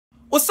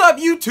What's up,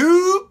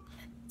 YouTube?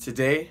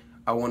 Today,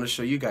 I want to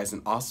show you guys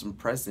an awesome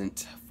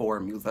present for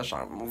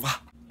musicians.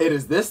 It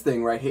is this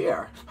thing right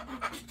here.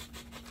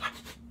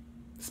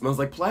 It smells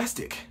like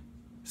plastic.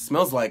 It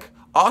smells like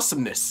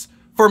awesomeness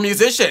for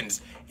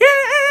musicians. Yeah!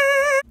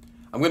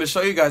 I'm going to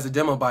show you guys a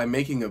demo by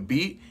making a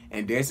beat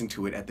and dancing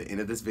to it at the end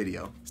of this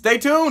video. Stay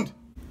tuned!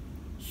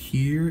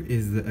 Here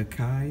is the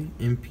Akai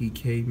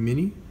mkII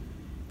Mini.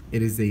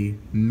 It is a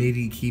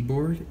MIDI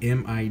keyboard,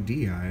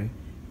 mkII,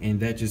 and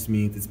that just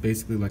means it's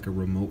basically like a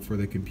remote for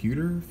the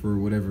computer for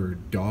whatever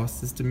DOS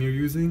system you're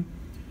using.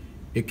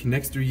 It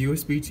connects through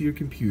USB to your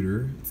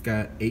computer. It's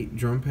got 8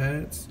 drum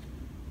pads.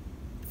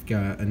 It's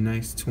got a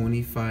nice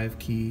 25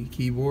 key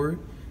keyboard.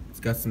 It's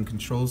got some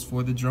controls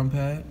for the drum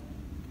pad,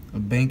 a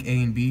bank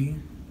A and B,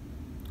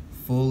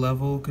 full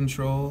level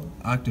control,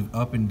 octave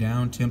up and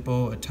down,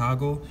 tempo, a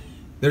toggle.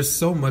 There's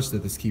so much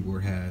that this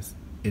keyboard has.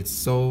 It's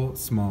so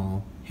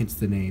small, hence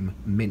the name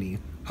Mini.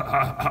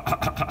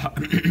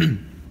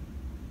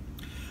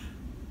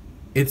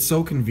 It's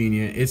so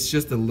convenient. It's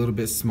just a little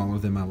bit smaller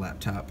than my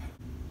laptop.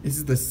 This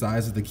is the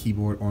size of the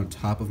keyboard on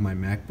top of my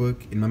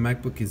MacBook, and my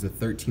MacBook is a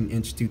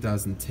 13-inch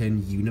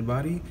 2010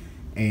 unibody,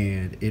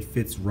 and it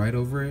fits right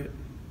over it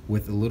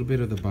with a little bit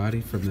of the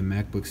body from the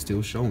MacBook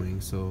still showing.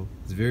 So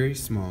it's very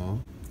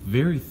small,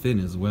 very thin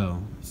as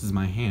well. This is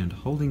my hand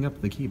holding up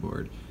the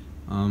keyboard.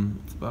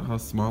 It's about how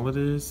small it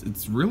is.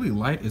 It's really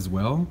light as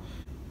well.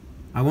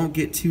 I won't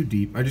get too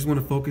deep. I just want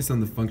to focus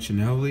on the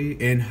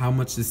functionality and how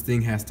much this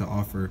thing has to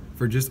offer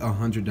for just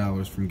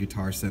 $100 from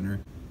Guitar Center.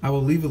 I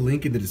will leave a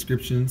link in the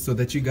description so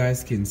that you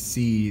guys can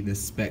see the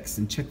specs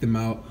and check them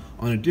out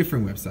on a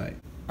different website.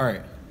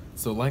 Alright,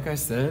 so like I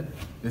said,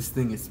 this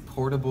thing is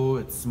portable,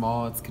 it's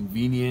small, it's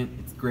convenient,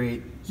 it's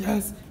great,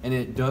 yes, and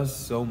it does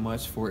so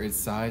much for its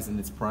size and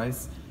its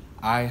price.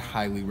 I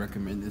highly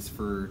recommend this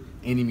for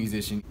any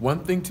musician.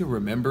 One thing to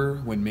remember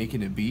when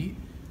making a beat,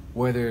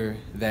 whether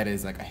that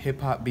is like a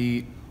hip-hop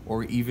beat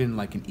or even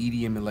like an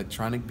EDM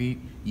electronic beat,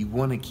 you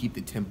want to keep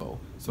the tempo.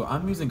 So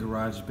I'm using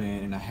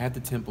GarageBand and I had the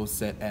tempo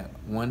set at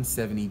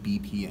 170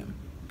 BPM,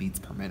 beats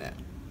per minute.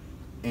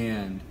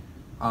 And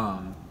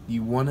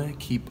you want to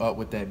keep up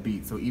with that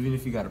beat. So even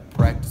if you got to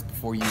practice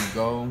before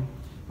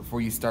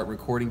you start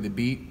recording the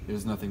beat,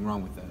 there's nothing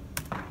wrong with that.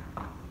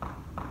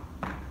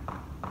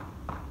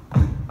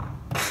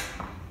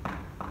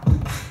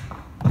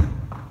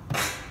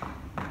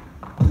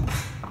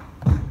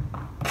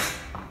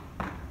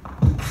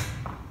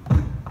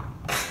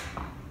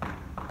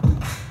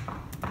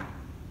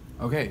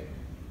 Okay,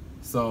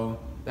 so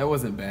that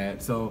wasn't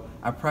bad. So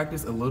I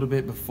practiced a little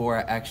bit before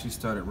I actually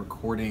started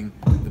recording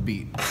the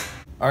beat.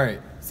 All right,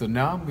 so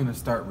now I'm gonna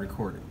start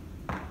recording.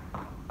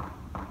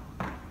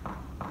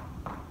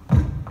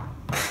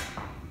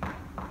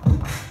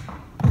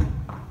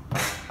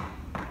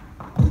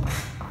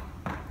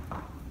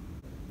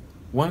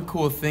 One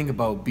cool thing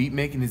about beat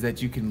making is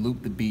that you can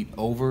loop the beat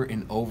over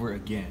and over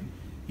again.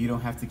 You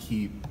don't have to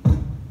keep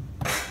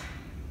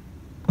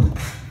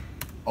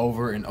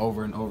over and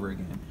over and over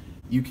again.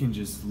 You can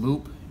just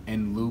loop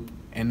and loop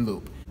and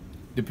loop.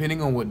 Depending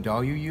on what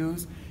DAW you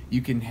use,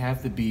 you can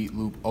have the beat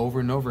loop over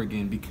and over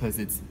again because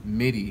it's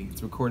MIDI.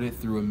 It's recorded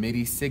through a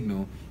MIDI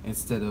signal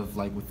instead of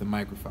like with the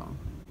microphone.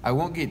 I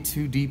won't get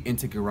too deep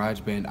into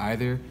GarageBand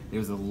either.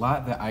 There's a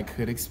lot that I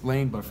could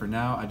explain, but for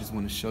now, I just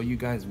want to show you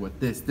guys what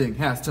this thing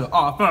has to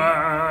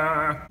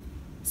offer.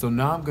 So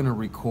now I'm gonna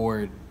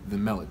record the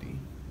melody.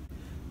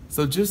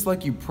 So just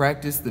like you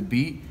practice the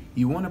beat,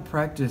 you want to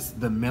practice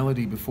the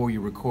melody before you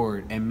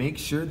record and make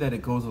sure that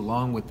it goes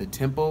along with the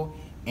tempo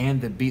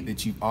and the beat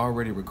that you've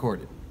already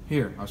recorded.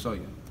 Here, I'll show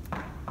you.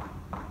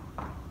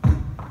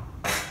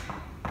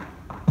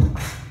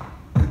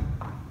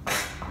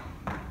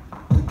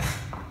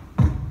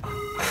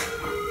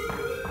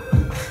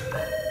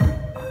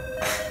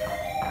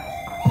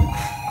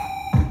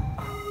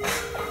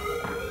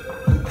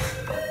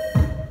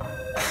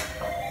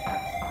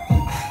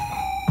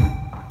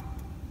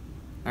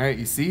 All right,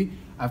 you see?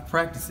 I've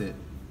practiced it.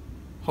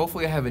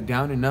 Hopefully I have it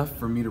down enough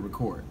for me to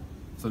record.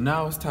 So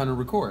now it's time to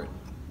record.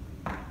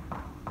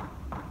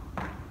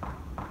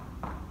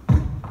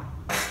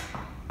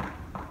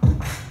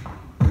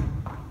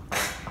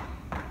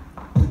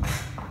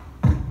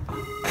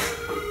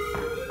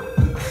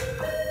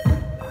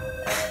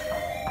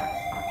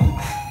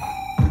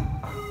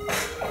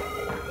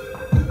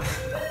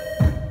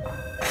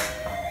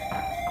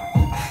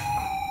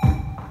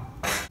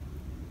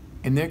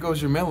 And there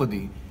goes your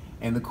melody.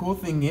 And the cool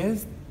thing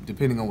is,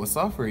 depending on what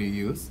software you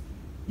use,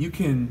 you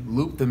can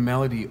loop the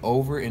melody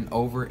over and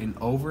over and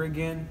over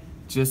again,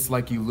 just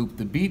like you loop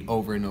the beat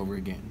over and over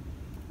again.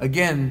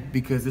 Again,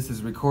 because this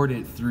is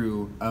recorded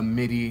through a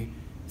MIDI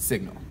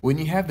signal. When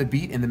you have the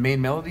beat and the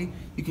main melody,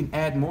 you can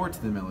add more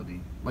to the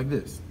melody, like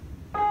this.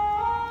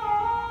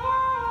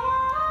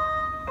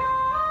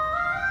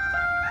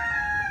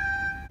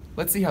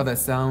 Let's see how that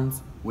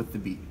sounds with the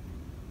beat.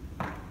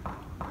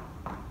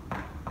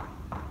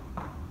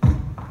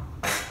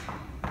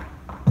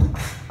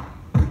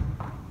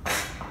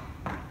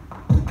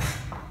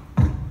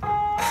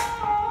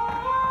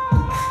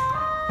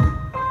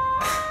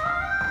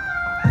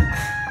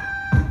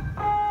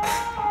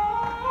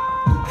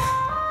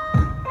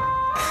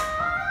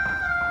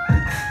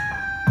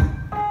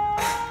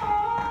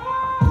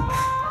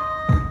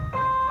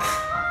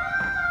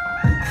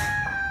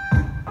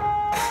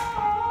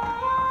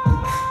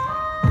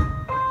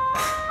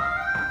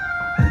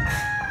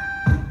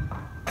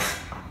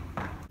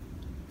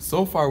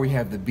 So far we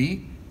have the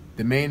beat,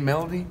 the main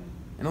melody,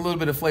 and a little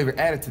bit of flavor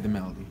added to the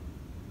melody.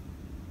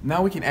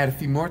 Now we can add a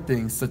few more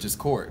things such as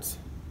chords.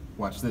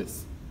 Watch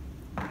this.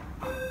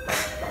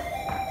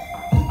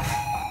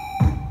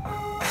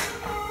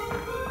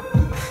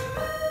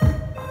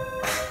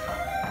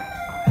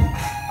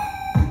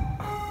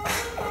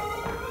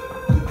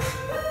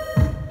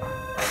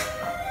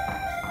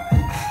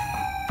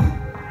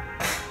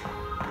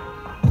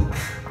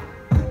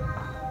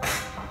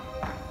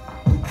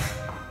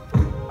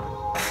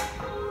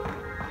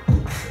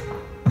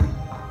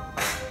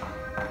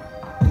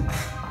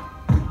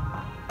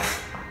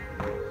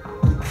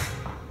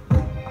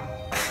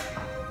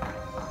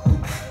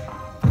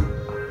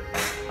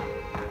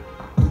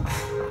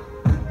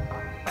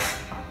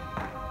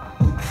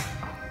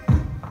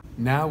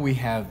 Now we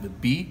have the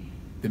beat,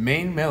 the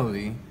main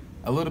melody,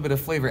 a little bit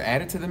of flavor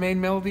added to the main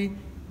melody,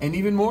 and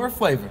even more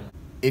flavor.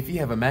 If you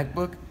have a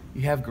MacBook,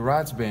 you have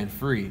GarageBand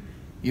free.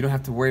 You don't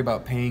have to worry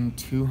about paying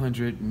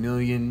 200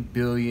 million,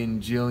 billion,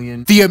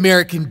 jillion, the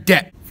American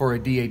debt for a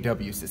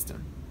DAW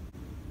system.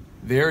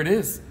 There it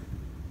is.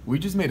 We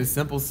just made a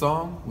simple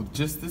song with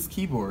just this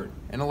keyboard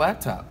and a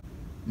laptop.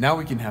 Now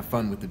we can have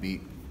fun with the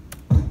beat.